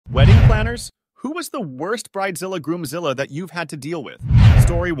planners, who was the worst bridezilla groomzilla that you've had to deal with?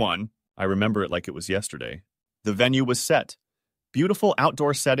 Story 1. I remember it like it was yesterday. The venue was set. Beautiful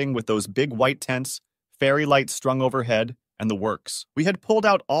outdoor setting with those big white tents, fairy lights strung overhead, and the works. We had pulled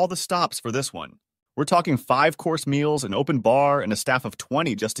out all the stops for this one. We're talking 5-course meals, an open bar, and a staff of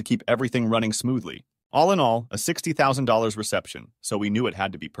 20 just to keep everything running smoothly. All in all, a $60,000 reception, so we knew it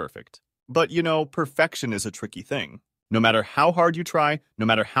had to be perfect. But, you know, perfection is a tricky thing. No matter how hard you try, no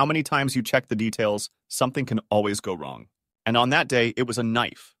matter how many times you check the details, something can always go wrong. And on that day, it was a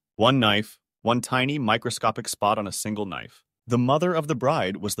knife. One tiny microscopic spot on a single knife. The mother of the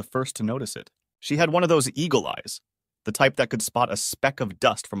bride was the first to notice it. She had one of those eagle eyes, the type that could spot a speck of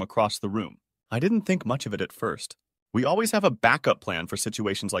dust from across the room. I didn't think much of it at first. We always have a backup plan for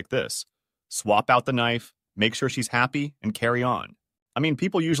situations like this. Swap out the knife, make sure she's happy, and carry on. I mean,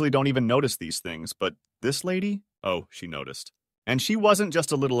 people usually don't even notice these things, but this lady? Oh, she noticed. And she wasn't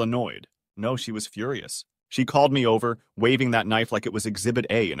just a little annoyed. No, she was furious. She called me over, waving that knife like it was Exhibit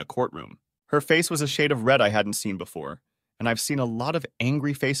A in a courtroom. Her face was a shade of red I hadn't seen before, and I've seen a lot of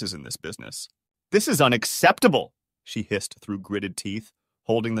angry faces in this business. "This is unacceptable," she hissed through gritted teeth,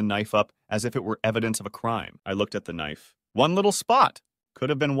 holding the knife up as if it were evidence of a crime. I looked at the knife. One little spot. Could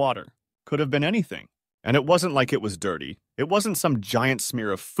have been water. Could have been anything. And it wasn't like it was dirty. It wasn't some giant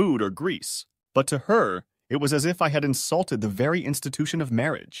smear of food or grease. But to her, it was as if I had insulted the very institution of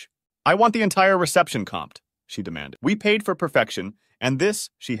marriage. "I want the entire reception comped," she demanded. "We paid for perfection, and this,"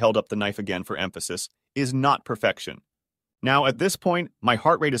 she held up the knife again for emphasis, "is not perfection." Now, at this point, my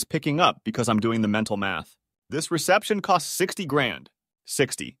heart rate is picking up because I'm doing the mental math. This reception cost $60,000.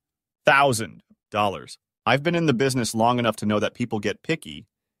 $60,000. I've been in the business long enough to know that people get picky,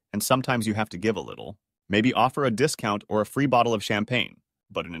 and sometimes you have to give a little. Maybe offer a discount or a free bottle of champagne.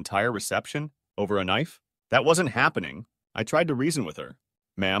 But an entire reception? Over a knife? That wasn't happening. I tried to reason with her.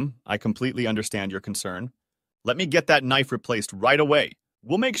 "Ma'am, I completely understand your concern. Let me get that knife replaced right away.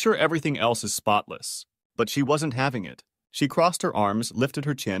 We'll make sure everything else is spotless." But she wasn't having it. She crossed her arms, lifted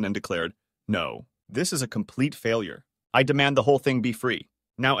her chin, and declared, "No, this is a complete failure. I demand the whole thing be free."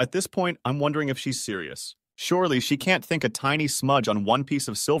 Now, at this point, I'm wondering if she's serious. Surely she can't think a tiny smudge on one piece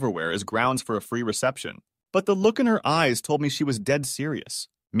of silverware is grounds for a free reception. But the look in her eyes told me she was dead serious.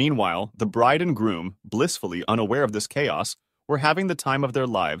 Meanwhile, the bride and groom, blissfully unaware of this chaos, were having the time of their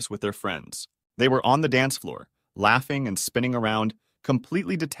lives with their friends. They were on the dance floor, laughing and spinning around,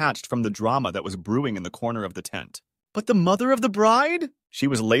 completely detached from the drama that was brewing in the corner of the tent. But the mother of the bride? She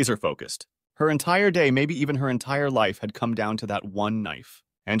was laser-focused. Her entire day, maybe even her entire life, had come down to that one knife.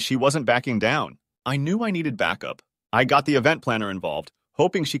 And she wasn't backing down. I knew I needed backup. I got the event planner involved,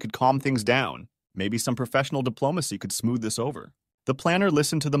 hoping she could calm things down. Maybe some professional diplomacy could smooth this over. The planner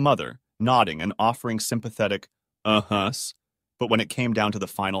listened to the mother, nodding and offering sympathetic uh-huhs. But when it came down to the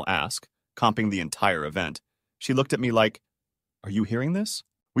final ask, comping the entire event, she looked at me like, "Are you hearing this?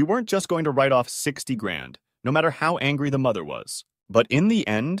 We weren't just going to write off $60,000, no matter how angry the mother was. But in the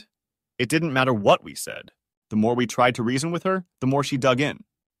end, it didn't matter what we said. The more we tried to reason with her, the more she dug in.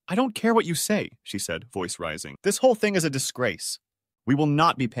 "I don't care what you say," she said, voice rising. "This whole thing is a disgrace. We will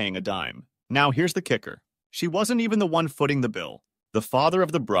not be paying a dime." Now, here's the kicker. She wasn't even the one footing the bill. The father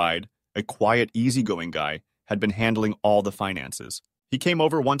of the bride, a quiet, easygoing guy, had been handling all the finances. He came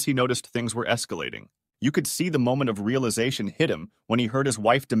over once he noticed things were escalating. You could see the moment of realization hit him when he heard his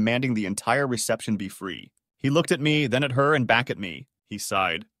wife demanding the entire reception be free. He looked at me, then at her, and back at me. He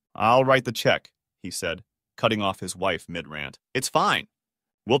sighed. "I'll write the check," he said, cutting off his wife mid-rant. "It's fine.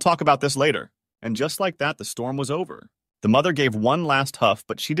 We'll talk about this later." And just like that, the storm was over. The mother gave one last huff,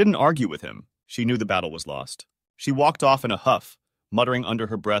 but she didn't argue with him. She knew the battle was lost. She walked off in a huff, muttering under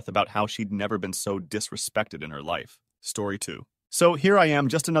her breath about how she'd never been so disrespected in her life. Story 2. So here I am,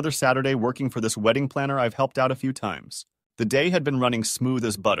 just another Saturday working for this wedding planner I've helped out a few times. The day had been running smooth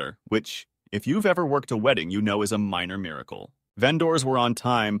as butter, which, if you've ever worked a wedding, you know is a minor miracle. Vendors were on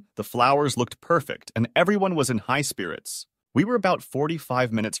time, the flowers looked perfect, and everyone was in high spirits. We were about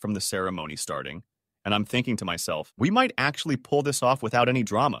 45 minutes from the ceremony starting, and I'm thinking to myself, we might actually pull this off without any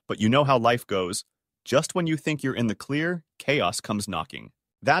drama. But you know how life goes. Just when you think you're in the clear, chaos comes knocking.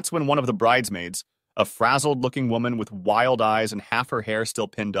 That's when one of the bridesmaids, a frazzled-looking woman with wild eyes and half her hair still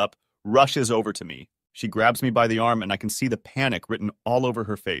pinned up, rushes over to me. She grabs me by the arm, and I can see the panic written all over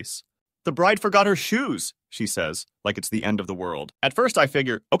her face. "The bride forgot her shoes," she says, like it's the end of the world. At first I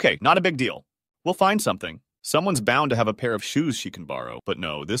figure, okay, not a big deal. We'll find something. Someone's bound to have a pair of shoes she can borrow. But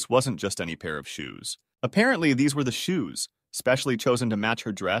no, this wasn't just any pair of shoes. Apparently, these were the shoes, specially chosen to match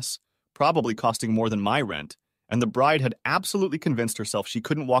her dress, probably costing more than my rent, and the bride had absolutely convinced herself she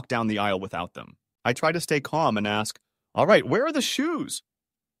couldn't walk down the aisle without them. I try to stay calm and ask, "All right, where are the shoes?"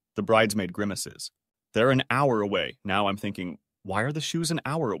 The bridesmaid grimaces. They're an hour away. Now I'm thinking, why are the shoes an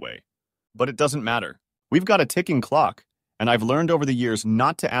hour away? But it doesn't matter. We've got a ticking clock, and I've learned over the years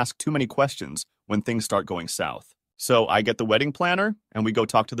not to ask too many questions when things start going south. So I get the wedding planner, and we go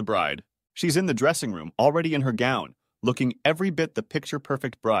talk to the bride. She's in the dressing room, already in her gown, looking every bit the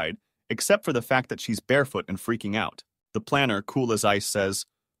picture-perfect bride, except for the fact that she's barefoot and freaking out. The planner, cool as ice, says,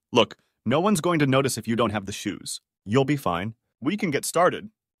 "Look, no one's going to notice if you don't have the shoes. You'll be fine. We can get started.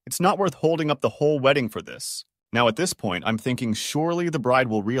 It's not worth holding up the whole wedding for this." Now at this point, I'm thinking surely the bride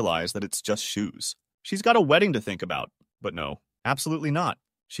will realize that it's just shoes. She's got a wedding to think about. But no, absolutely not.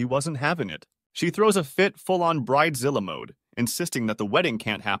 She wasn't having it. She throws a fit full-on BRIDEZILLA mode, insisting that the wedding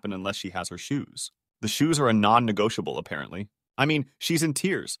can't happen unless she has her shoes. The shoes are a non-negotiable, apparently. I mean, she's in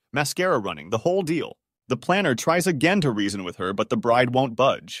tears, mascara running, the whole deal. The planner tries again to reason with her, but the bride won't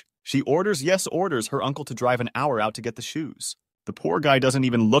budge. She orders her uncle to drive an hour out to get the shoes. The poor guy doesn't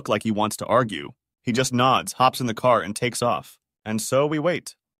even look like he wants to argue. He just nods, hops in the car, and takes off. And so we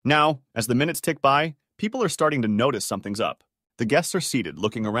wait. Now, as the minutes tick by, people are starting to notice something's up. The guests are seated,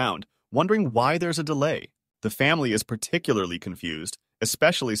 looking around, wondering why there's a delay. The family is particularly confused,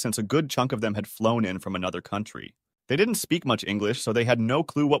 especially since a good chunk of them had flown in from another country. They didn't speak much English, so they had no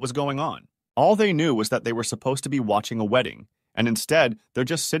clue what was going on. All they knew was that they were supposed to be watching a wedding, and instead, they're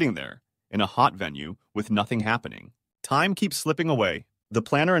just sitting there, in a hot venue, with nothing happening. Time keeps slipping away. The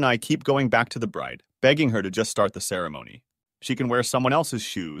planner and I keep going back to the bride, begging her to just start the ceremony. She can wear someone else's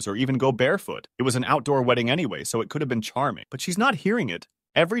shoes or even go barefoot. It was an outdoor wedding anyway, so it could have been charming. But she's not hearing it.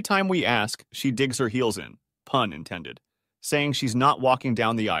 Every time we ask, she digs her heels in, pun intended, saying she's not walking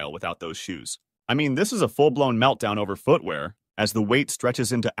down the aisle without those shoes. I mean, this is a full-blown meltdown over footwear. As the wait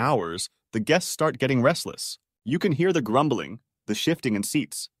stretches into hours, the guests start getting restless. You can hear the grumbling, the shifting in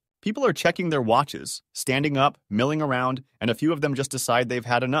seats. People are checking their watches, standing up, milling around, and a few of them just decide they've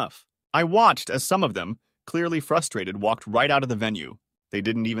had enough. I watched as some of them, clearly frustrated, walked right out of the venue. They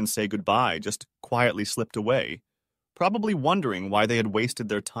didn't even say goodbye, just quietly slipped away, probably wondering why they had wasted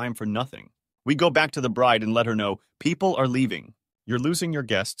their time for nothing. We go back to the bride and let her know, people are leaving. You're losing your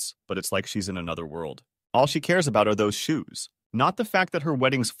guests, but it's like she's in another world. All she cares about are those shoes. Not the fact that her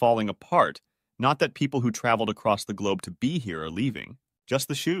wedding's falling apart, not that people who traveled across the globe to be here are leaving. Just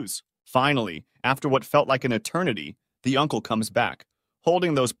the shoes. Finally, after what felt like an eternity, the uncle comes back,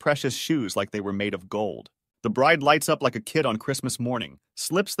 holding those precious shoes like they were made of gold. The bride lights up like a kid on Christmas morning,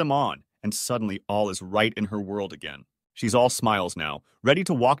 slips them on, and suddenly all is right in her world again. She's all smiles now, ready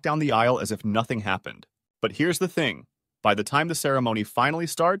to walk down the aisle as if nothing happened. But here's the thing. By the time the ceremony finally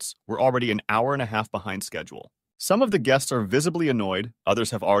starts, we're already an hour and a half behind schedule. Some of the guests are visibly annoyed,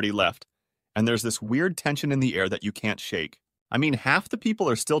 others have already left, and there's this weird tension in the air that you can't shake. I mean, half the people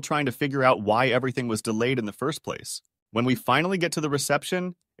are still trying to figure out why everything was delayed in the first place. When we finally get to the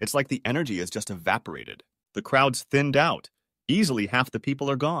reception, it's like the energy has just evaporated. The crowd's thinned out. Easily half the people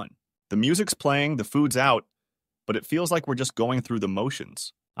are gone. The music's playing, the food's out, but it feels like we're just going through the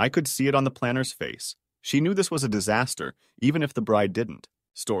motions. I could see it on the planner's face. She knew this was a disaster, even if the bride didn't.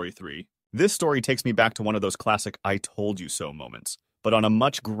 Story 3. This story takes me back to one of those classic I told you so moments, but on a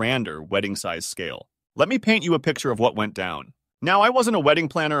much grander wedding-size scale. Let me paint you a picture of what went down. Now, I wasn't a wedding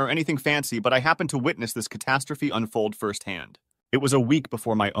planner or anything fancy, but I happened to witness this catastrophe unfold firsthand. It was a week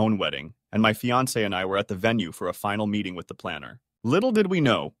before my own wedding, and my fiancé and I were at the venue for a final meeting with the planner. Little did we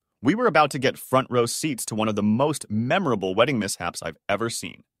know, we were about to get front-row seats to one of the most memorable wedding mishaps I've ever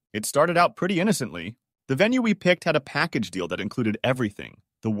seen. It started out pretty innocently. The venue we picked had a package deal that included everything.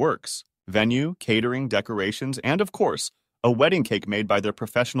 The works. Venue, catering, decorations, and of course, a wedding cake made by their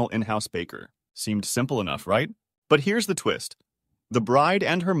professional in-house baker. Seemed simple enough, right? But here's the twist. The bride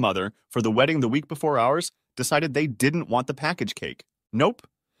and her mother, for the wedding the week before ours, decided they didn't want the package cake. Nope.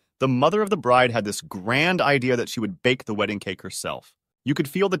 The mother of the bride had this grand idea that she would bake the wedding cake herself. You could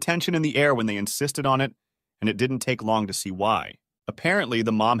feel the tension in the air when they insisted on it, and it didn't take long to see why. Apparently,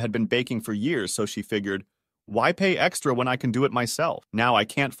 the mom had been baking for years, so she figured, why pay extra when I can do it myself? Now, I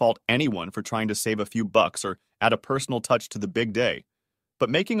can't fault anyone for trying to save a few bucks or add a personal touch to the big day. But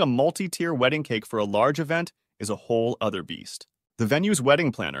making a multi-tier wedding cake for a large event is a whole other beast. The venue's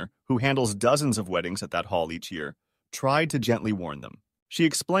wedding planner, who handles dozens of weddings at that hall each year, tried to gently warn them. She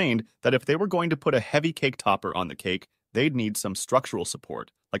explained that if they were going to put a heavy cake topper on the cake, they'd need some structural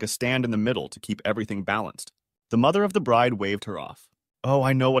support, like a stand in the middle to keep everything balanced. The mother of the bride waved her off. "Oh,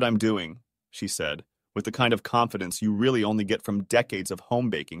 I know what I'm doing," she said, with the kind of confidence you really only get from decades of home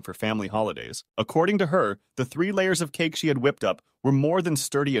baking for family holidays. According to her, the 3 layers of cake she had whipped up were more than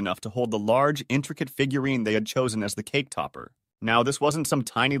sturdy enough to hold the large, intricate figurine they had chosen as the cake topper. Now, this wasn't some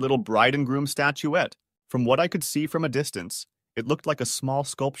tiny little bride and groom statuette. From what I could see from a distance, It looked like a small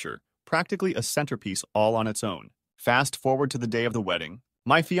sculpture, practically a centerpiece all on its own. Fast forward to the day of the wedding.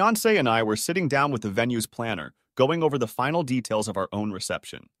 My fiancé and I were sitting down with the venue's planner, going over the final details of our own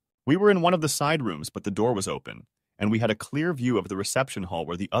reception. We were in one of the side rooms, but the door was open, and we had a clear view of the reception hall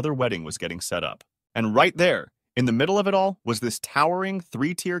where the other wedding was getting set up. And right there, in the middle of it all, was this towering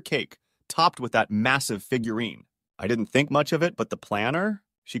 3-tier cake, topped with that massive figurine. I didn't think much of it, but the planner?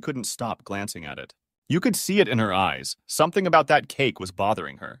 She couldn't stop glancing at it. You could see it in her eyes. Something about that cake was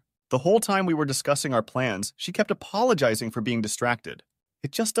bothering her. The whole time we were discussing our plans, she kept apologizing for being distracted.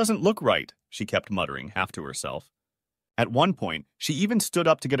 "It just doesn't look right," she kept muttering, half to herself. At one point, she even stood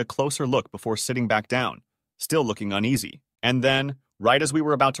up to get a closer look before sitting back down, still looking uneasy. And then, right as we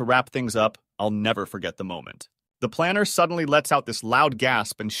were about to wrap things up, I'll never forget the moment. The planner suddenly lets out this loud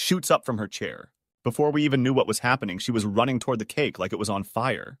gasp and shoots up from her chair. Before we even knew what was happening, she was running toward the cake like it was on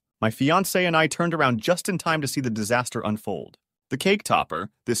fire. My fiancé and I turned around just in time to see the disaster unfold. The cake topper,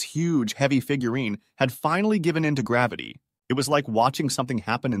 this huge, heavy figurine, had finally given in to gravity. It was like watching something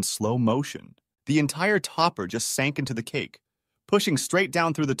happen in slow motion. The entire topper just sank into the cake, pushing straight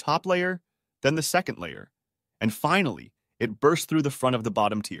down through the top layer, then the second layer. And finally, it burst through the front of the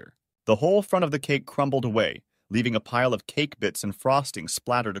bottom tier. The whole front of the cake crumbled away, leaving a pile of cake bits and frosting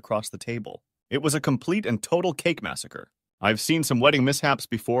splattered across the table. It was a complete and total cake massacre. I've seen some wedding mishaps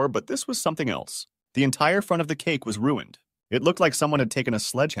before, but this was something else. The entire front of the cake was ruined. It looked like someone had taken a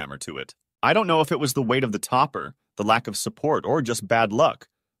sledgehammer to it. I don't know if it was the weight of the topper, the lack of support, or just bad luck,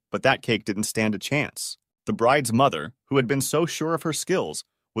 but that cake didn't stand a chance. The bride's mother, who had been so sure of her skills,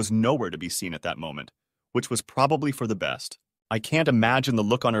 was nowhere to be seen at that moment, which was probably for the best. I can't imagine the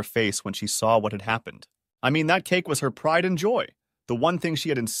look on her face when she saw what had happened. I mean, that cake was her pride and joy, the one thing she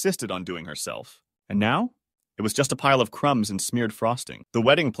had insisted on doing herself. And now? It was just a pile of crumbs and smeared frosting. The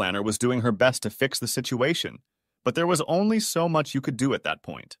wedding planner was doing her best to fix the situation, but there was only so much you could do at that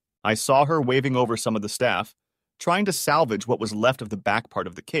point. I saw her waving over some of the staff, trying to salvage what was left of the back part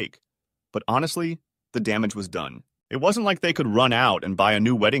of the cake. But honestly, the damage was done. It wasn't like they could run out and buy a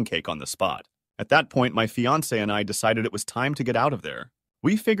new wedding cake on the spot. At that point, my fiancé and I decided it was time to get out of there.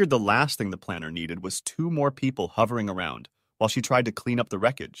 We figured the last thing the planner needed was 2 more people hovering around while she tried to clean up the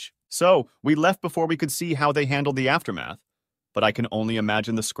wreckage. So, we left before we could see how they handled the aftermath. But I can only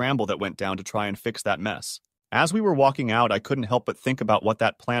imagine the scramble that went down to try and fix that mess. As we were walking out, I couldn't help but think about what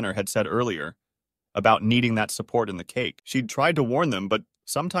that planner had said earlier, about needing that support in the cake. She'd tried to warn them, but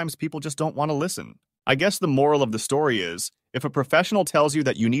sometimes people just don't want to listen. I guess the moral of the story is, if a professional tells you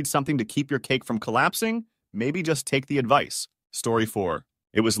that you need something to keep your cake from collapsing, maybe just take the advice. Story 4.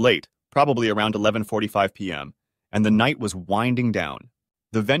 It was late, probably around 11:45 p.m., and the night was winding down.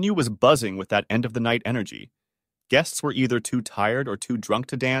 The venue was buzzing with that end-of-the-night energy. Guests were either too tired or too drunk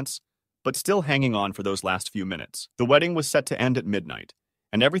to dance, but still hanging on for those last few minutes. The wedding was set to end at midnight,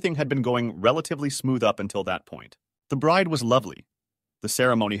 and everything had been going relatively smooth up until that point. The bride was lovely. The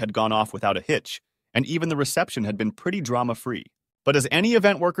ceremony had gone off without a hitch, and even the reception had been pretty drama-free. But as any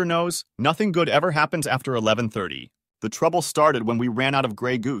event worker knows, nothing good ever happens after 11:30. The trouble started when we ran out of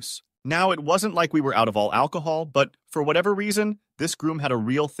Grey Goose. Now, it wasn't like we were out of all alcohol, but for whatever reason, this groom had a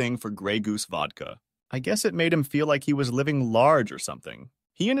real thing for Grey Goose vodka. I guess it made him feel like he was living large or something.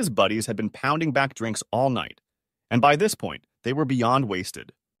 He and his buddies had been pounding back drinks all night, and by this point, they were beyond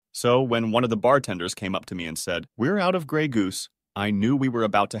wasted. So when one of the bartenders came up to me and said, "We're out of Grey Goose," I knew we were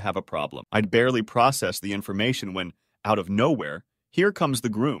about to have a problem. I'd barely processed the information when, out of nowhere, here comes the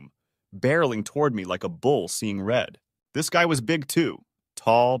groom, barreling toward me like a bull seeing red. This guy was big too.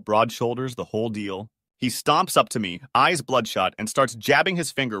 Tall, broad shoulders, the whole deal. He stomps up to me, eyes bloodshot, and starts jabbing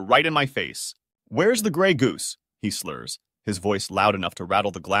his finger right in my face. "Where's the Grey Goose?" he slurs, his voice loud enough to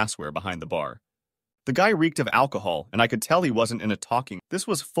rattle the glassware behind the bar. The guy reeked of alcohol, and I could tell he wasn't in a talking. This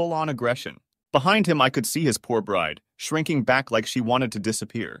was full-on aggression. Behind him, I could see his poor bride, shrinking back like she wanted to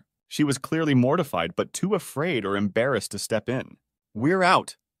disappear. She was clearly mortified, but too afraid or embarrassed to step in. "We're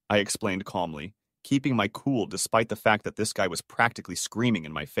out," I explained calmly, keeping my cool despite the fact that this guy was practically screaming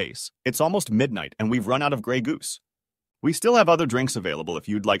in my face. "It's almost midnight, and we've run out of Grey Goose. We still have other drinks available if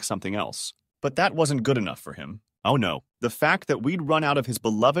you'd like something else." But that wasn't good enough for him. Oh no, the fact that we'd run out of his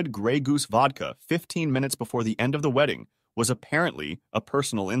beloved Grey Goose vodka 15 minutes before the end of the wedding was apparently a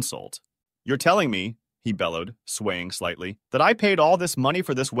personal insult. "You're telling me," he bellowed, swaying slightly, "that I paid all this money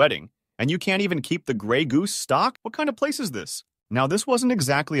for this wedding, and you can't even keep the Grey Goose stock? What kind of place is this?" Now, this wasn't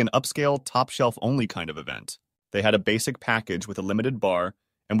exactly an upscale, top-shelf-only kind of event. They had a basic package with a limited bar,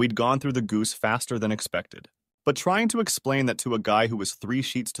 and we'd gone through the goose faster than expected. But trying to explain that to a guy who was 3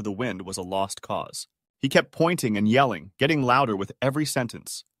 sheets to the wind was a lost cause. He kept pointing and yelling, getting louder with every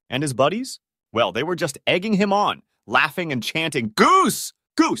sentence. And his buddies? Well, they were just egging him on, laughing and chanting, "Goose!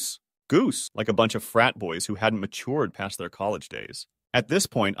 Goose! Goose!" like a bunch of frat boys who hadn't matured past their college days. At this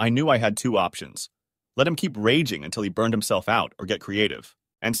point, I knew I had two options. Let him keep raging until he burned himself out or get creative.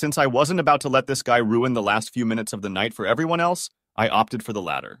 And since I wasn't about to let this guy ruin the last few minutes of the night for everyone else, I opted for the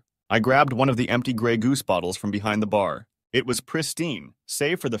latter. I grabbed one of the empty Grey Goose bottles from behind the bar. It was pristine,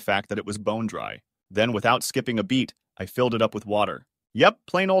 save for the fact that it was bone dry. Then, without skipping a beat, I filled it up with water. Yep,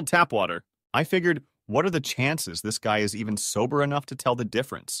 plain old tap water. I figured, what are the chances this guy is even sober enough to tell the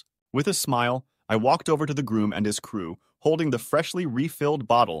difference? With a smile, I walked over to the groom and his crew, holding the freshly refilled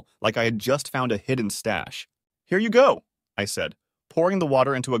bottle like I had just found a hidden stash. "Here you go," I said, pouring the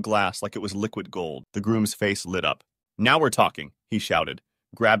water into a glass like it was liquid gold. The groom's face lit up. "Now we're talking," he shouted,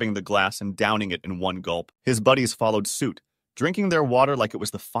 grabbing the glass and downing it in one gulp. His buddies followed suit, drinking their water like it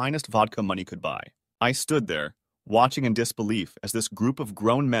was the finest vodka money could buy. I stood there, watching in disbelief as this group of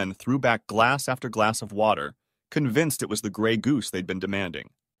grown men threw back glass after glass of water, convinced it was the Grey Goose they'd been demanding.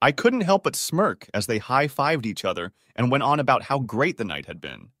 I couldn't help but smirk as they high-fived each other and went on about how great the night had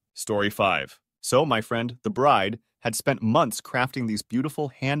been. Story 5. So, my friend, the bride, had spent months crafting these beautiful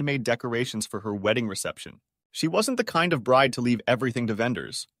handmade decorations for her wedding reception. She wasn't the kind of bride to leave everything to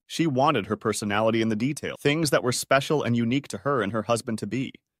vendors. She wanted her personality in the detail, things that were special and unique to her and her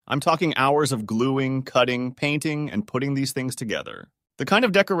husband-to-be. I'm talking hours of gluing, cutting, painting, and putting these things together. The kind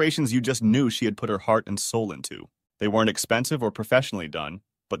of decorations you just knew she had put her heart and soul into. They weren't expensive or professionally done,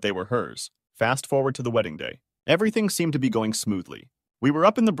 but they were hers. Fast forward to the wedding day. Everything seemed to be going smoothly. We were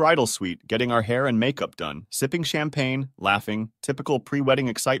up in the bridal suite, getting our hair and makeup done, sipping champagne, laughing, typical pre-wedding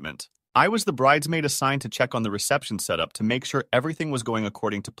excitement. I was the bridesmaid assigned to check on the reception setup to make sure everything was going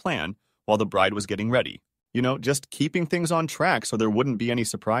according to plan while the bride was getting ready. You know, just keeping things on track so there wouldn't be any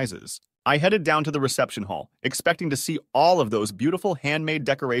surprises. I headed down to the reception hall, expecting to see all of those beautiful handmade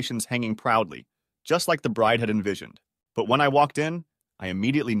decorations hanging proudly, just like the bride had envisioned. But when I walked in, I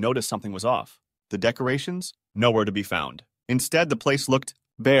immediately noticed something was off. The decorations? Nowhere to be found. Instead, the place looked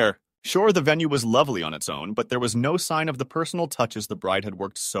bare. Sure, the venue was lovely on its own, but there was no sign of the personal touches the bride had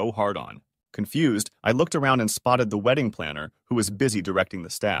worked so hard on. Confused, I looked around and spotted the wedding planner, who was busy directing the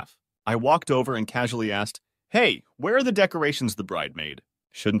staff. I walked over and casually asked, "Hey, where are the decorations the bride made?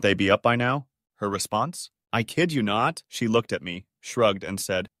 Shouldn't they be up by now?" Her response? "I kid you not." She looked at me, shrugged, and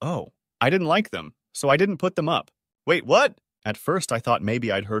said, "Oh, I didn't like them, so I didn't put them up." Wait, what? At first, I thought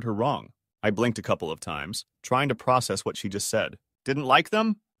maybe I'd heard her wrong. I blinked a couple of times, trying to process what she just said. Didn't like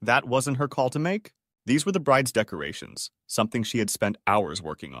them? That wasn't her call to make? These were the bride's decorations, something she had spent hours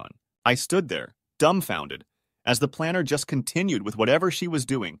working on. I stood there, dumbfounded, as the planner just continued with whatever she was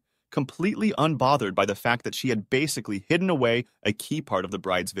doing, completely unbothered by the fact that she had basically hidden away a key part of the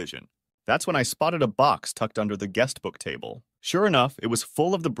bride's vision. That's when I spotted a box tucked under the guest book table. Sure enough, it was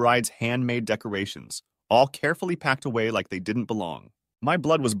full of the bride's handmade decorations, all carefully packed away like they didn't belong. My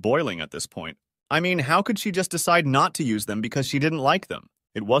blood was boiling at this point. I mean, how could she just decide not to use them because she didn't like them?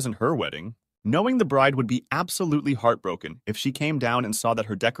 It wasn't her wedding. Knowing the bride would be absolutely heartbroken if she came down and saw that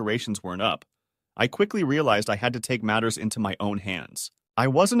her decorations weren't up, I quickly realized I had to take matters into my own hands. I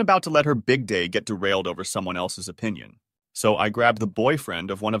wasn't about to let her big day get derailed over someone else's opinion. So I grabbed the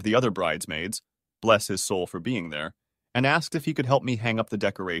boyfriend of one of the other bridesmaids, bless his soul for being there, and asked if he could help me hang up the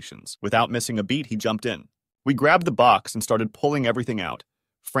decorations. Without missing a beat, he jumped in. We grabbed the box and started pulling everything out,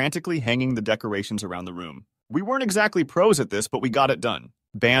 frantically hanging the decorations around the room. We weren't exactly pros at this, but we got it done.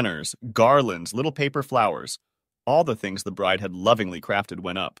 Banners, garlands, little paper flowers. All the things the bride had lovingly crafted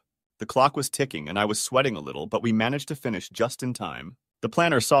went up. The clock was ticking and I was sweating a little, but we managed to finish just in time. The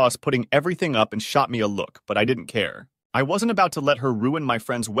planner saw us putting everything up and shot me a look, but I didn't care. I wasn't about to let her ruin my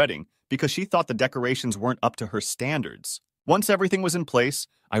friend's wedding because she thought the decorations weren't up to her standards. Once everything was in place,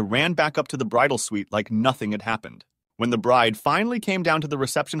 I ran back up to the bridal suite like nothing had happened. When the bride finally came down to the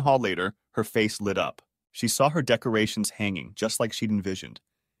reception hall later, her face lit up. She saw her decorations hanging just like she'd envisioned,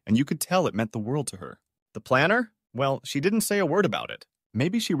 and you could tell it meant the world to her. The planner? Well, she didn't say a word about it.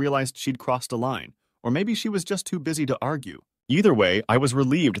 Maybe she realized she'd crossed a line, or maybe she was just too busy to argue. Either way, I was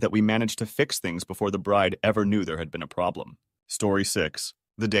relieved that we managed to fix things before the bride ever knew there had been a problem. Story 6.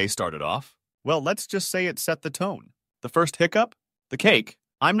 The day started off. Well, let's just say it set the tone. The first hiccup? The cake.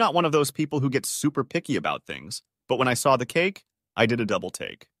 I'm not one of those people who gets super picky about things, but when I saw the cake, I did a double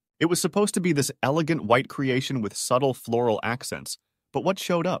take. It was supposed to be this elegant white creation with subtle floral accents, but what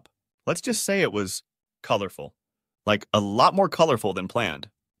showed up? Let's just say it was colorful. Like, a lot more colorful than planned.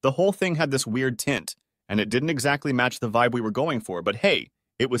 The whole thing had this weird tint, and it didn't exactly match the vibe we were going for, but hey,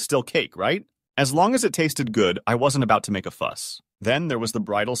 it was still cake, right? As long as it tasted good, I wasn't about to make a fuss. Then there was the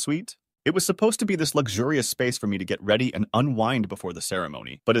bridal suite. It was supposed to be this luxurious space for me to get ready and unwind before the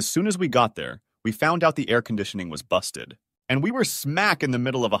ceremony, but as soon as we got there, We found out the air conditioning was busted. And we were smack in the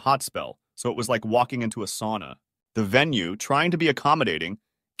middle of a hot spell, so it was like walking into a sauna. The venue, trying to be accommodating,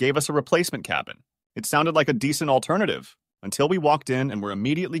 gave us a replacement cabin. It sounded like a decent alternative, until we walked in and were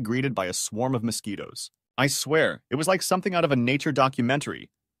immediately greeted by a swarm of mosquitoes. I swear, it was like something out of a nature documentary.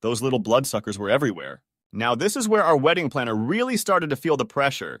 Those little bloodsuckers were everywhere. Now this is where our wedding planner really started to feel the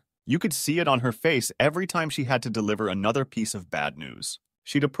pressure. You could see it on her face every time she had to deliver another piece of bad news.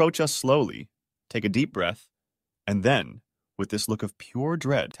 She'd approach us slowly, take a deep breath, and then, with this look of pure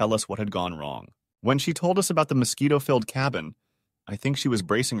dread, tell us what had gone wrong. When she told us about the mosquito-filled cabin, I think she was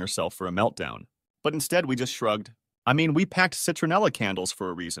bracing herself for a meltdown. But instead, we just shrugged. I mean, we packed citronella candles for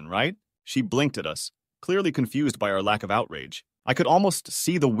a reason, right? She blinked at us, clearly confused by our lack of outrage. I could almost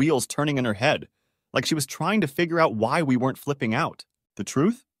see the wheels turning in her head, like she was trying to figure out why we weren't flipping out. The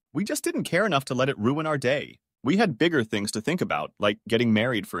truth? We just didn't care enough to let it ruin our day. We had bigger things to think about, like getting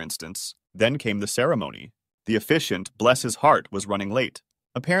married, for instance. Then came the ceremony. The officiant, bless his heart, was running late.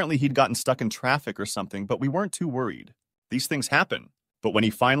 Apparently he'd gotten stuck in traffic or something, but we weren't too worried. These things happen. But when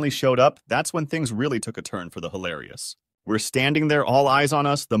he finally showed up, that's when things really took a turn for the hilarious. We're standing there, all eyes on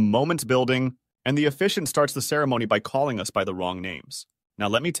us, the moment's building, and the officiant starts the ceremony by calling us by the wrong names. Now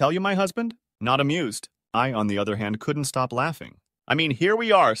let me tell you, my husband, not amused. I, on the other hand, couldn't stop laughing. I mean, here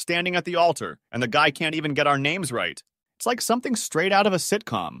we are, standing at the altar, and the guy can't even get our names right. It's like something straight out of a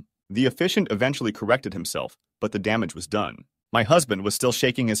sitcom. The officiant eventually corrected himself, but the damage was done. My husband was still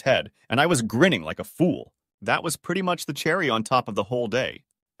shaking his head, and I was grinning like a fool. That was pretty much the cherry on top of the whole day.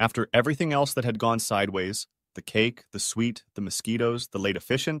 After everything else that had gone sideways, the cake, the sweet, the mosquitoes, the late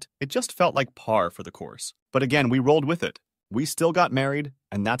officiant, it just felt like par for the course. But again, we rolled with it. We still got married,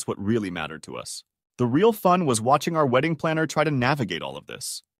 and that's what really mattered to us. The real fun was watching our wedding planner try to navigate all of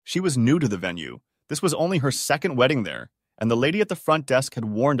this. She was new to the venue. This was only her second wedding there, and the lady at the front desk had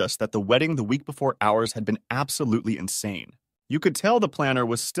warned us that the wedding the week before ours had been absolutely insane. You could tell the planner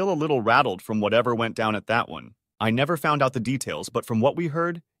was still a little rattled from whatever went down at that one. I never found out the details, but from what we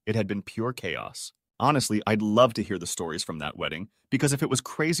heard, it had been pure chaos. Honestly, I'd love to hear the stories from that wedding, because if it was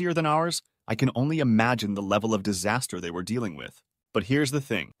crazier than ours, I can only imagine the level of disaster they were dealing with. But here's the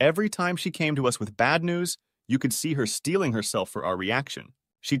thing. Every time she came to us with bad news, you could see her steeling herself for our reaction.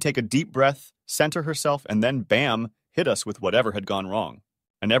 She'd take a deep breath, center herself, and then bam, hit us with whatever had gone wrong.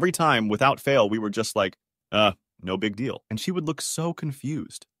 And every time, without fail, we were just like, no big deal. And she would look so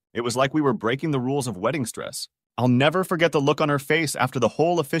confused. It was like we were breaking the rules of wedding stress. I'll never forget the look on her face after the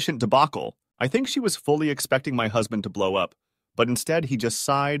whole efficient debacle. I think she was fully expecting my husband to blow up, but instead he just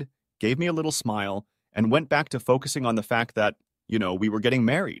sighed, gave me a little smile, and went back to focusing on the fact that, we were getting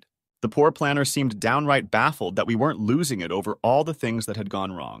married. The poor planner seemed downright baffled that we weren't losing it over all the things that had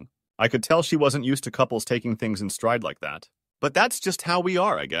gone wrong. I could tell she wasn't used to couples taking things in stride like that. But that's just how we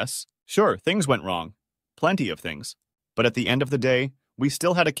are, I guess. Sure, things went wrong. Plenty of things. But at the end of the day, we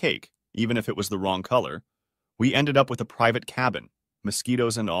still had a cake, even if it was the wrong color. We ended up with a private cabin,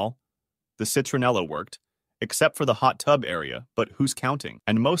 mosquitoes and all. The citronella worked, except for the hot tub area, but who's counting?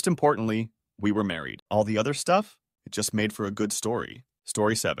 And most importantly, we were married. All the other stuff? It just made for a good story.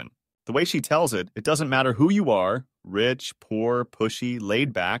 Story 7. The way she tells it, it doesn't matter who you are, rich, poor, pushy,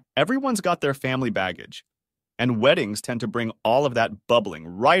 laid back, everyone's got their family baggage. And weddings tend to bring all of that bubbling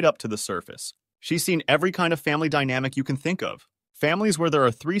right up to the surface. She's seen every kind of family dynamic you can think of. Families where there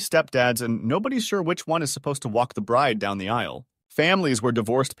are 3 stepdads and nobody's sure which one is supposed to walk the bride down the aisle. Families where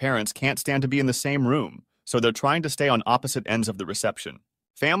divorced parents can't stand to be in the same room, so they're trying to stay on opposite ends of the reception.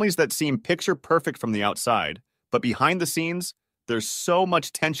 Families that seem picture perfect from the outside, but behind the scenes, there's so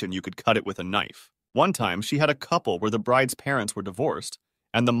much tension you could cut it with a knife. One time, she had a couple where the bride's parents were divorced,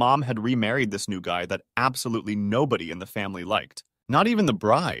 and the mom had remarried this new guy that absolutely nobody in the family liked. Not even the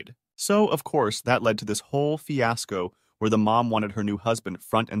bride. So, of course, that led to this whole fiasco where the mom wanted her new husband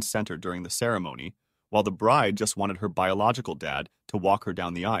front and center during the ceremony, while the bride just wanted her biological dad to walk her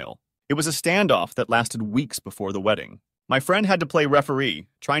down the aisle. It was a standoff that lasted weeks before the wedding. My friend had to play referee,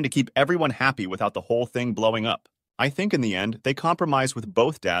 trying to keep everyone happy without the whole thing blowing up. I think in the end, they compromised with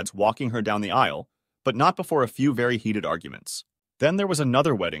both dads walking her down the aisle, but not before a few very heated arguments. Then there was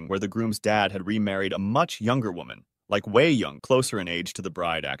another wedding where the groom's dad had remarried a much younger woman, like way young, closer in age to the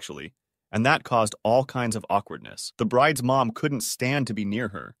bride actually, and that caused all kinds of awkwardness. The bride's mom couldn't stand to be near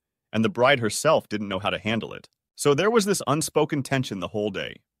her, and the bride herself didn't know how to handle it. So there was this unspoken tension the whole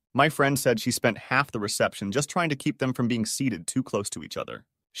day. My friend said she spent half the reception just trying to keep them from being seated too close to each other.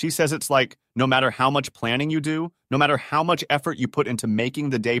 She says it's like, no matter how much planning you do, no matter how much effort you put into making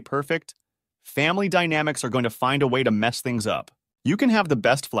the day perfect, family dynamics are going to find a way to mess things up. You can have the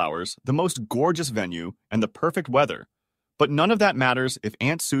best flowers, the most gorgeous venue, and the perfect weather, But none of that matters if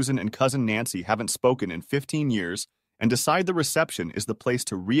Aunt Susan and Cousin Nancy haven't spoken in 15 years and decide the reception is the place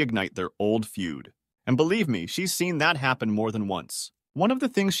to reignite their old feud. And believe me, she's seen that happen more than once. One of the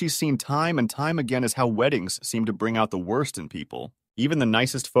things she's seen time and time again is how weddings seem to bring out the worst in people. Even the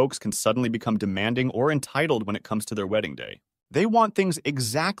nicest folks can suddenly become demanding or entitled when it comes to their wedding day. They want things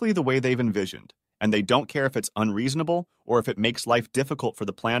exactly the way they've envisioned, and they don't care if it's unreasonable or if it makes life difficult for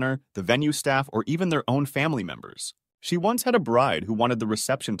the planner, the venue staff, or even their own family members. She once had a bride who wanted the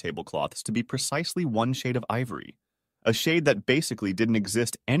reception tablecloths to be precisely one shade of ivory, a shade that basically didn't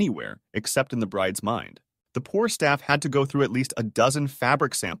exist anywhere except in the bride's mind. The poor staff had to go through at least a dozen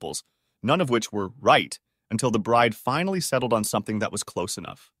fabric samples, none of which were right, until the bride finally settled on something that was close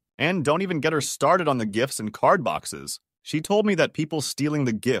enough. And don't even get her started on the gifts and card boxes. She told me that people stealing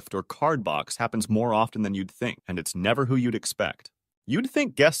the gift or card box happens more often than you'd think, and it's never who you'd expect. You'd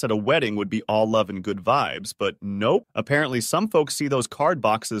think guests at a wedding would be all love and good vibes, but nope. Apparently some folks see those card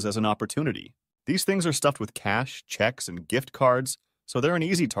boxes as an opportunity. These things are stuffed with cash, checks, and gift cards, so they're an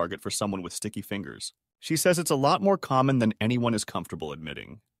easy target for someone with sticky fingers. She says it's a lot more common than anyone is comfortable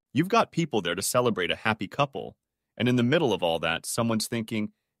admitting. You've got people there to celebrate a happy couple, and in the middle of all that, someone's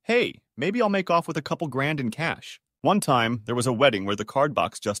thinking, hey, maybe I'll make off with a couple grand in cash. One time, there was a wedding where the card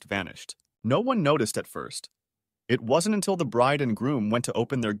box just vanished. No one noticed at first. It wasn't until the bride and groom went to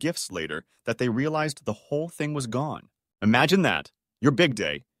open their gifts later that they realized the whole thing was gone. Imagine that, your big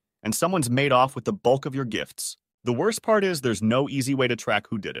day, and someone's made off with the bulk of your gifts. The worst part is there's no easy way to track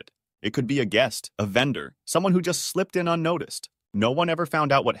who did it. It could be a guest, a vendor, someone who just slipped in unnoticed. No one ever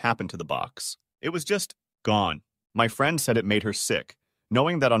found out what happened to the box. It was just gone. My friend said it made her sick,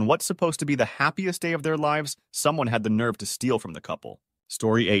 knowing that on what's supposed to be the happiest day of their lives, someone had the nerve to steal from the couple.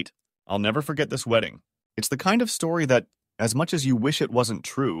 Story 8. I'll never forget this wedding. It's the kind of story that, as much as you wish it wasn't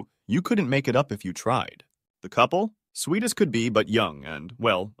true, you couldn't make it up if you tried. The couple? Sweet as could be, but young and,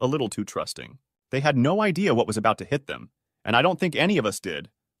 well, a little too trusting. They had no idea what was about to hit them, and I don't think any of us did.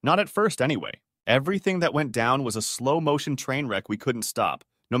 Not at first, anyway. Everything that went down was a slow-motion train wreck we couldn't stop,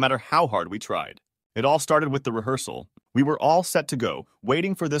 no matter how hard we tried. It all started with the rehearsal. We were all set to go,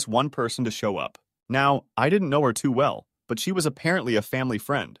 waiting for this one person to show up. Now, I didn't know her too well, but she was apparently a family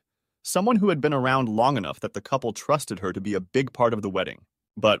friend. Someone who had been around long enough that the couple trusted her to be a big part of the wedding.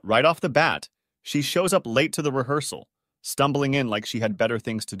 But right off the bat, she shows up late to the rehearsal, stumbling in like she had better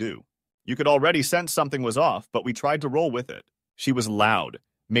things to do. You could already sense something was off, but we tried to roll with it. She was loud,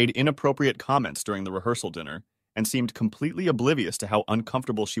 made inappropriate comments during the rehearsal dinner, and seemed completely oblivious to how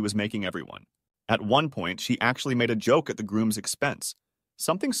uncomfortable she was making everyone. At one point, she actually made a joke at the groom's expense,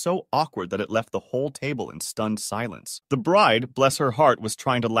 something so awkward that it left the whole table in stunned silence. The bride, bless her heart, was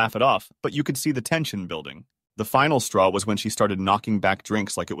trying to laugh it off, but you could see the tension building. The final straw was when she started knocking back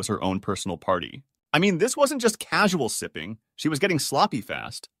drinks like it was her own personal party. I mean, this wasn't just casual sipping. She was getting sloppy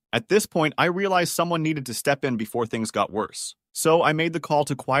fast. At this point, I realized someone needed to step in before things got worse. So I made the call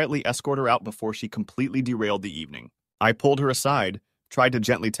to quietly escort her out before she completely derailed the evening. I pulled her aside, tried to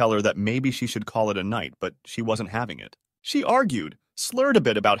gently tell her that maybe she should call it a night, but she wasn't having it. She argued, slurred a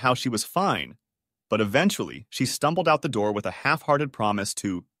bit about how she was fine, but eventually she stumbled out the door with a half-hearted promise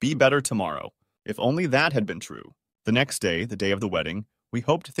to be better tomorrow. If only that had been true. The next day, the day of the wedding, we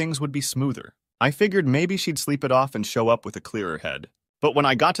hoped things would be smoother. I figured maybe she'd sleep it off and show up with a clearer head. But when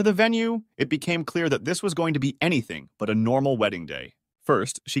I got to the venue, it became clear that this was going to be anything but a normal wedding day.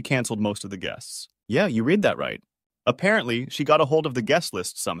 First, she canceled most of the guests. Yeah, you read that right. Apparently, she got a hold of the guest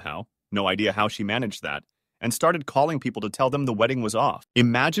list somehow, no idea how she managed that, and started calling people to tell them the wedding was off.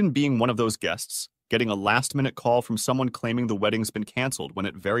 Imagine being one of those guests, getting a last-minute call from someone claiming the wedding's been canceled when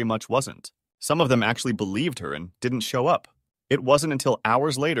it very much wasn't. Some of them actually believed her and didn't show up. It wasn't until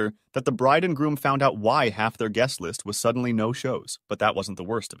hours later that the bride and groom found out why half their guest list was suddenly no-shows. But that wasn't the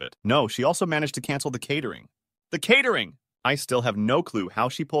worst of it. No, she also managed to cancel the catering. The catering! I still have no clue how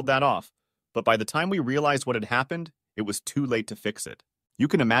she pulled that off, but by the time we realized what had happened, it was too late to fix it. You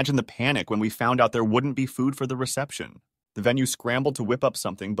can imagine the panic when we found out there wouldn't be food for the reception. The venue scrambled to whip up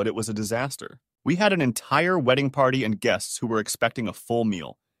something, but it was a disaster. We had an entire wedding party and guests who were expecting a full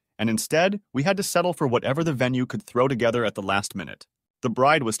meal, and instead, we had to settle for whatever the venue could throw together at the last minute. The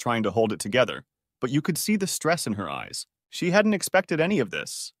bride was trying to hold it together, but you could see the stress in her eyes. She hadn't expected any of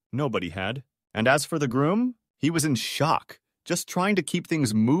this. Nobody had. And as for the groom, he was in shock, just trying to keep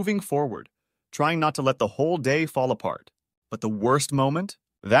things moving forward, trying not to let the whole day fall apart. But the worst moment?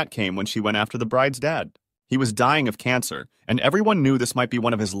 That came when she went after the bride's dad. He was dying of cancer, and everyone knew this might be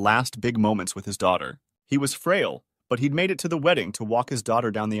one of his last big moments with his daughter. He was frail, but he'd made it to the wedding to walk his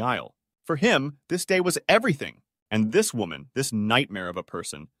daughter down the aisle. For him, this day was everything. And this woman, this nightmare of a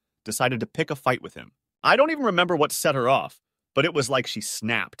person, decided to pick a fight with him. I don't even remember what set her off, but it was like she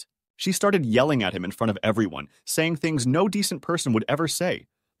snapped. She started yelling at him in front of everyone, saying things no decent person would ever say,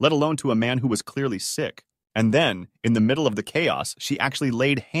 let alone to a man who was clearly sick. And then, in the middle of the chaos, she actually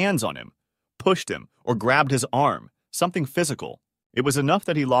laid hands on him, pushed him, or grabbed his arm, something physical. It was enough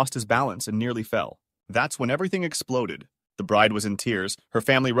that he lost his balance and nearly fell. That's when everything exploded. The bride was in tears, her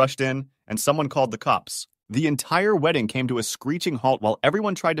family rushed in, and someone called the cops. The entire wedding came to a screeching halt while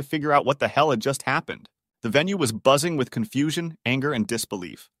everyone tried to figure out what the hell had just happened. The venue was buzzing with confusion, anger, and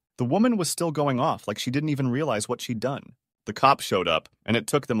disbelief. The woman was still going off like she didn't even realize what she'd done. The cops showed up, and it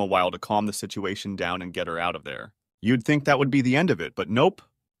took them a while to calm the situation down and get her out of there. You'd think that would be the end of it, but nope.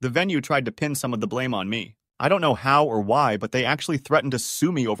 The venue tried to pin some of the blame on me. I don't know how or why, but they actually threatened to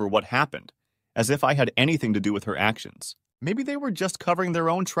sue me over what happened, as if I had anything to do with her actions. Maybe they were just covering their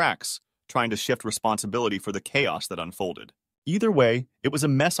own tracks, trying to shift responsibility for the chaos that unfolded. Either way, it was a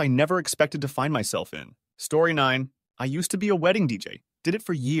mess I never expected to find myself in. Story 9. I used to be a wedding DJ. Did it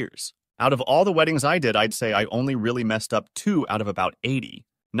for years. Out of all the weddings I did, I'd say I only really messed up 2 out of about 80.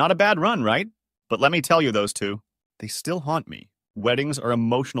 Not a bad run, right? But let me tell you those 2, they still haunt me. Weddings are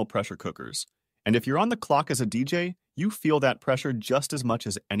emotional pressure cookers. And if you're on the clock as a DJ, you feel that pressure just as much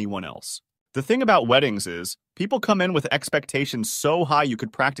as anyone else. The thing about weddings is, people come in with expectations so high you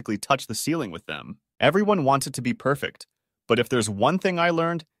could practically touch the ceiling with them. Everyone wants it to be perfect. But if there's one thing I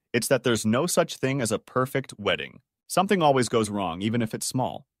learned, it's that there's no such thing as a perfect wedding. Something always goes wrong, even if it's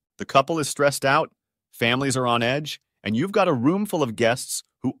small. The couple is stressed out, families are on edge, and you've got a room full of guests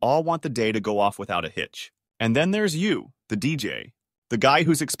who all want the day to go off without a hitch. And then there's you, the DJ, the guy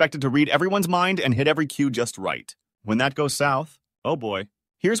who's expected to read everyone's mind and hit every cue just right. When that goes south, oh boy.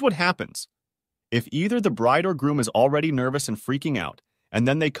 Here's what happens. If either the bride or groom is already nervous and freaking out, and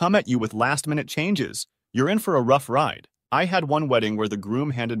then they come at you with last-minute changes, you're in for a rough ride. I had one wedding where the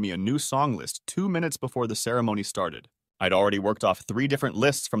groom handed me a new song list 2 minutes before the ceremony started. I'd already worked off 3 different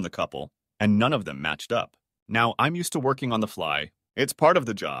lists from the couple, and none of them matched up. Now, I'm used to working on the fly. It's part of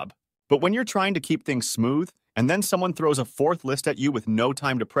the job. But when you're trying to keep things smooth, and then someone throws a 4th list at you with no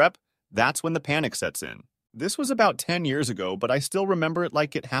time to prep, that's when the panic sets in. This was about 10 years ago, but I still remember it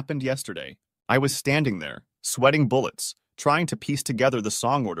like it happened yesterday. I was standing there, sweating bullets, trying to piece together the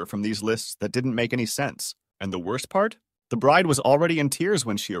song order from these lists that didn't make any sense. And the worst part? The bride was already in tears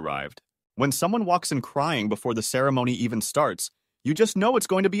when she arrived. When someone walks in crying before the ceremony even starts, you just know it's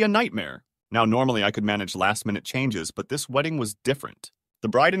going to be a nightmare. Now, normally I could manage last-minute changes, but this wedding was different. The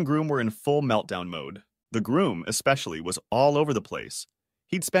bride and groom were in full meltdown mode. The groom, especially, was all over the place.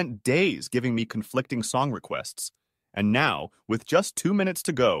 He'd spent days giving me conflicting song requests. And now, with just 2 minutes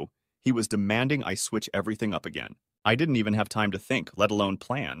to go, he was demanding I switch everything up again. I didn't even have time to think, let alone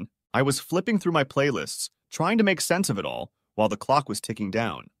plan. I was flipping through my playlists, trying to make sense of it all, while the clock was ticking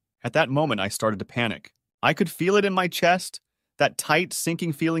down. At that moment, I started to panic. I could feel it in my chest, that tight,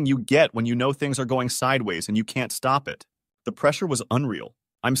 sinking feeling you get when you know things are going sideways and you can't stop it. The pressure was unreal.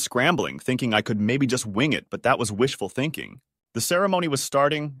 I'm scrambling, thinking I could maybe just wing it, but that was wishful thinking. The ceremony was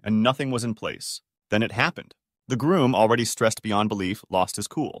starting, and nothing was in place. Then it happened. The groom, already stressed beyond belief, lost his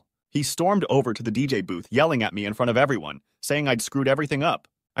cool. He stormed over to the DJ booth, yelling at me in front of everyone, saying I'd screwed everything up.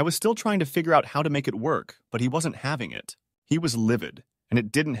 I was still trying to figure out how to make it work, but he wasn't having it. He was livid, and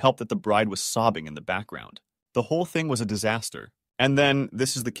it didn't help that the bride was sobbing in the background. The whole thing was a disaster. And then,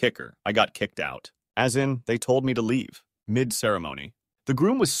 this is the kicker, I got kicked out. As in, they told me to leave, mid-ceremony. The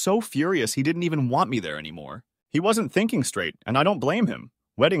groom was so furious he didn't even want me there anymore. He wasn't thinking straight, and I don't blame him.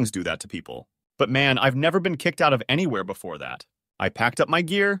 Weddings do that to people. But man, I've never been kicked out of anywhere before that. I packed up my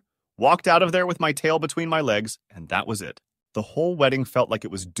gear, walked out of there with my tail between my legs, and that was it. The whole wedding felt like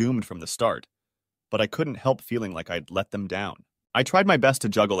it was doomed from the start. But I couldn't help feeling like I'd let them down. I tried my best to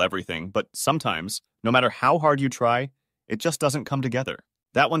juggle everything, but sometimes, no matter how hard you try, it just doesn't come together.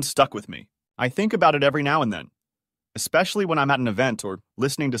 That one stuck with me. I think about it every now and then, especially when I'm at an event or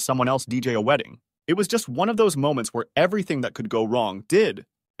listening to someone else DJ a wedding. It was just one of those moments where everything that could go wrong did.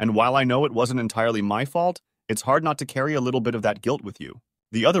 And while I know it wasn't entirely my fault, it's hard not to carry a little bit of that guilt with you.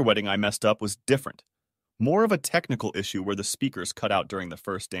 The other wedding I messed up was different. More of a technical issue where the speakers cut out during the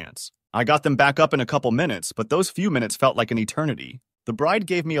first dance. I got them back up in a couple minutes, but those few minutes felt like an eternity. The bride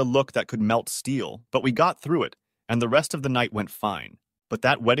gave me a look that could melt steel, but we got through it, and the rest of the night went fine. But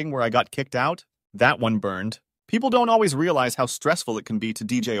that wedding where I got kicked out, that one burned. People don't always realize how stressful it can be to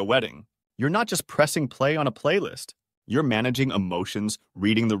DJ a wedding. You're not just pressing play on a playlist. You're managing emotions,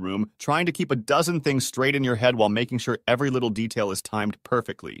 reading the room, trying to keep a dozen things straight in your head while making sure every little detail is timed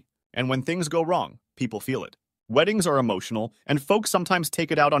perfectly. And when things go wrong, people feel it. Weddings are emotional, and folks sometimes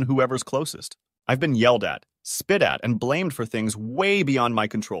take it out on whoever's closest. I've been yelled at, spit at, and blamed for things way beyond my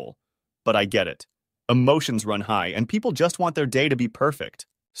control. But I get it. Emotions run high, and people just want their day to be perfect.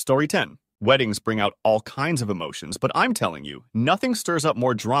 Story 10. Weddings bring out all kinds of emotions, but I'm telling you, nothing stirs up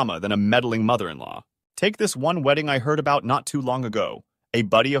more drama than a meddling mother-in-law. Take this one wedding I heard about not too long ago. A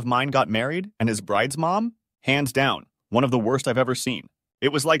buddy of mine got married, and his bride's mom? Hands down, one of the worst I've ever seen.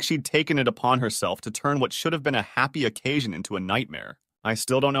 It was like she'd taken it upon herself to turn what should have been a happy occasion into a nightmare. I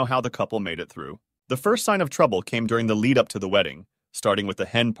still don't know how the couple made it through. The first sign of trouble came during the lead-up to the wedding, starting with the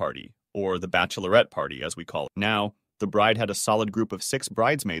hen party, or the bachelorette party as we call it. Now, the bride had a solid group of 6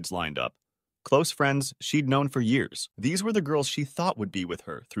 bridesmaids lined up. Close friends she'd known for years. These were the girls she thought would be with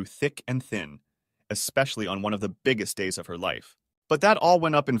her through thick and thin, especially on one of the biggest days of her life. But that all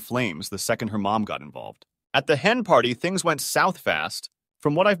went up in flames the second her mom got involved. At the hen party, things went south fast.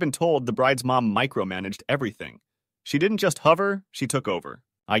 From what I've been told, the bride's mom micromanaged everything. She didn't just hover, she took over.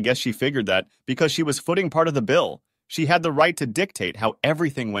 I guess she figured that because she was footing part of the bill, she had the right to dictate how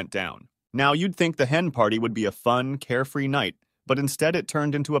everything went down. Now, you'd think the hen party would be a fun, carefree night, but instead it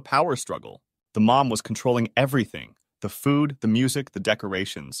turned into a power struggle. The mom was controlling everything: the food, the music, the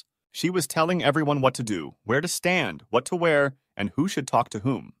decorations. She was telling everyone what to do, where to stand, what to wear, and who should talk to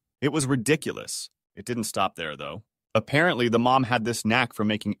whom. It was ridiculous. It didn't stop there, though. Apparently, the mom had this knack for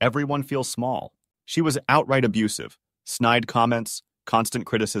making everyone feel small. She was outright abusive, snide comments, constant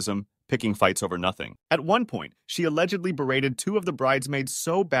criticism, picking fights over nothing. At one point, she allegedly berated 2 of the bridesmaids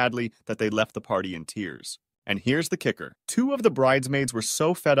so badly that they left the party in tears. And here's the kicker. 2 of the bridesmaids were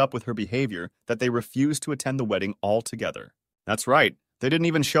so fed up with her behavior that they refused to attend the wedding altogether. That's right, they didn't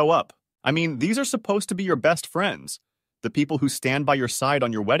even show up. I mean, these are supposed to be your best friends, the people who stand by your side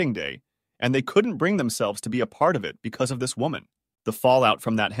on your wedding day, and they couldn't bring themselves to be a part of it because of this woman. The fallout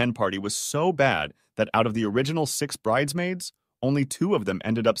from that hen party was so bad that out of the original 6 bridesmaids, only 2 of them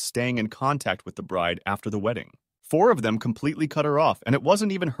ended up staying in contact with the bride after the wedding. 4 of them completely cut her off, and it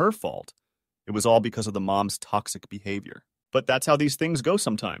wasn't even her fault. It was all because of the mom's toxic behavior. But that's how these things go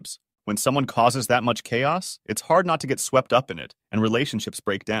sometimes. When someone causes that much chaos, it's hard not to get swept up in it, and relationships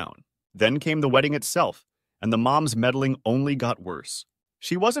break down. Then came the wedding itself, and the mom's meddling only got worse.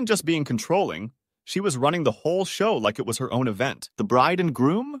 She wasn't just being controlling, she was running the whole show like it was her own event. The bride and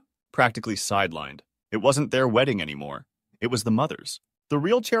groom? Practically sidelined. It wasn't their wedding anymore. It was the mother's. The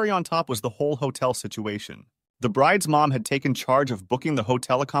real cherry on top was the whole hotel situation. The bride's mom had taken charge of booking the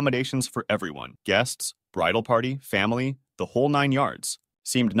hotel accommodations for everyone. Guests, bridal party, family, the whole 9 yards.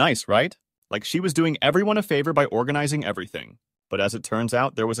 Seemed nice, right? Like she was doing everyone a favor by organizing everything. But as it turns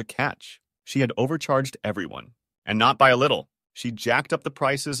out, there was a catch. She had overcharged everyone. And not by a little. She jacked up the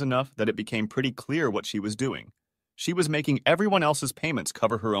prices enough that it became pretty clear what she was doing. She was making everyone else's payments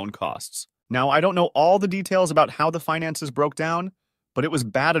cover her own costs. Now, I don't know all the details about how the finances broke down, but it was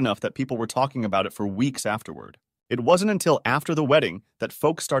bad enough that people were talking about it for weeks afterward. It wasn't until after the wedding that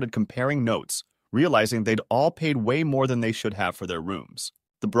folks started comparing notes, realizing they'd all paid way more than they should have for their rooms.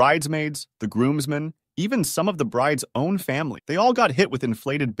 The bridesmaids, the groomsmen, even some of the bride's own family, they all got hit with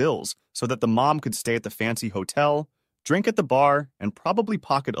inflated bills so that the mom could stay at the fancy hotel, drink at the bar, and probably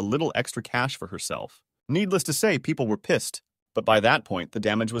pocket a little extra cash for herself. Needless to say, people were pissed. But by that point, the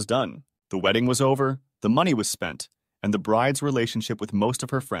damage was done. The wedding was over, the money was spent, and the bride's relationship with most of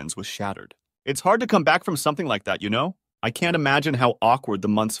her friends was shattered. It's hard to come back from something like that, you know? I can't imagine how awkward the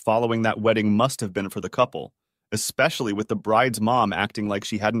months following that wedding must have been for the couple, especially with the bride's mom acting like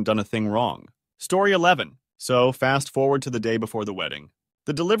she hadn't done a thing wrong. Story 11. So, fast forward to the day before the wedding.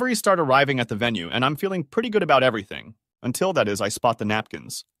 The deliveries start arriving at the venue, and I'm feeling pretty good about everything. Until, that is, I spot the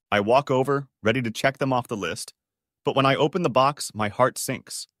napkins. I walk over, ready to check them off the list. But when I open the box, my heart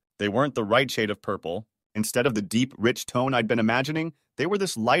sinks. They weren't the right shade of purple. Instead of the deep, rich tone I'd been imagining, they were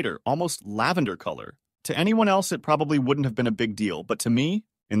this lighter, almost lavender color. To anyone else, it probably wouldn't have been a big deal, but to me,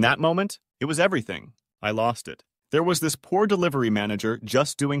 in that moment, it was everything. I lost it. There was this poor delivery manager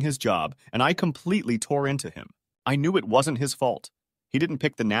just doing his job, and I completely tore into him. I knew it wasn't his fault. He didn't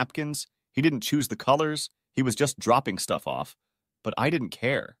pick the napkins, he didn't choose the colors, he was just dropping stuff off. But I didn't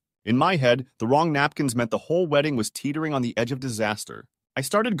care. In my head, the wrong napkins meant the whole wedding was teetering on the edge of disaster. I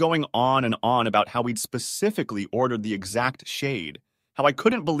started going on and on about how we'd specifically ordered the exact shade, how I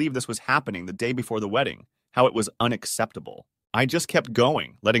couldn't believe this was happening the day before the wedding, how it was unacceptable. I just kept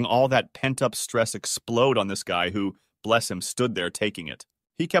going, letting all that pent-up stress explode on this guy who, bless him, stood there taking it.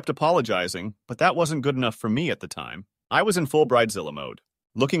 He kept apologizing, but that wasn't good enough for me at the time. I was in full Bridezilla mode.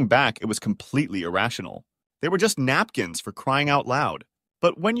 Looking back, it was completely irrational. They were just napkins for crying out loud.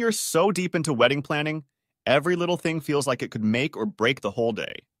 But when you're so deep into wedding planning, every little thing feels like it could make or break the whole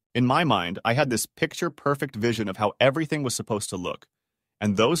day. In my mind, I had this picture-perfect vision of how everything was supposed to look.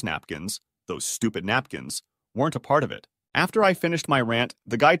 And those napkins, those stupid napkins, weren't a part of it. After I finished my rant,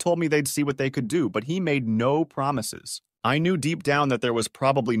 the guy told me they'd see what they could do, but he made no promises. I knew deep down that there was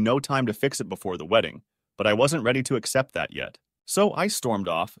probably no time to fix it before the wedding, but I wasn't ready to accept that yet. So I stormed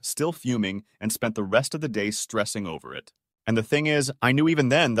off, still fuming, and spent the rest of the day stressing over it. And the thing is, I knew even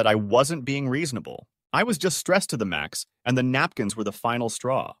then that I wasn't being reasonable. I was just stressed to the max, and the napkins were the final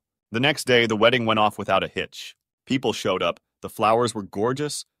straw. The next day, the wedding went off without a hitch. People showed up, the flowers were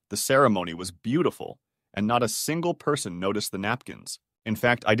gorgeous, the ceremony was beautiful, and not a single person noticed the napkins. In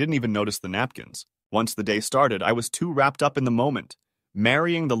fact, I didn't even notice the napkins. Once the day started, I was too wrapped up in the moment,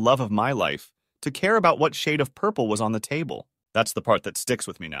 marrying the love of my life, to care about what shade of purple was on the table. That's the part that sticks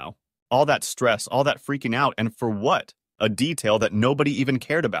with me now. All that stress, all that freaking out, and for what? A detail that nobody even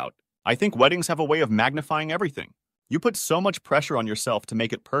cared about. I think weddings have a way of magnifying everything. You put so much pressure on yourself to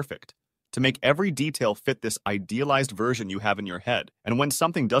make it perfect, to make every detail fit this idealized version you have in your head, and when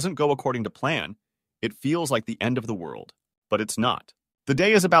something doesn't go according to plan, it feels like the end of the world. But it's not. The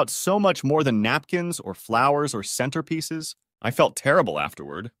day is about so much more than napkins or flowers or centerpieces. I felt terrible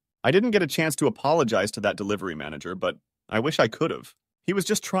afterward. I didn't get a chance to apologize to that delivery manager, but I wish I could have. He was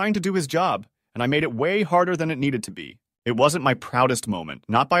just trying to do his job, and I made it way harder than it needed to be. It wasn't my proudest moment,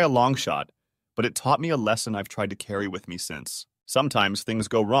 not by a long shot, but it taught me a lesson I've tried to carry with me since. Sometimes things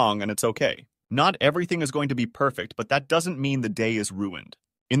go wrong and it's okay. Not everything is going to be perfect, but that doesn't mean the day is ruined.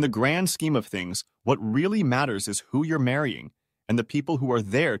 In the grand scheme of things, what really matters is who you're marrying and the people who are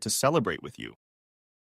there to celebrate with you.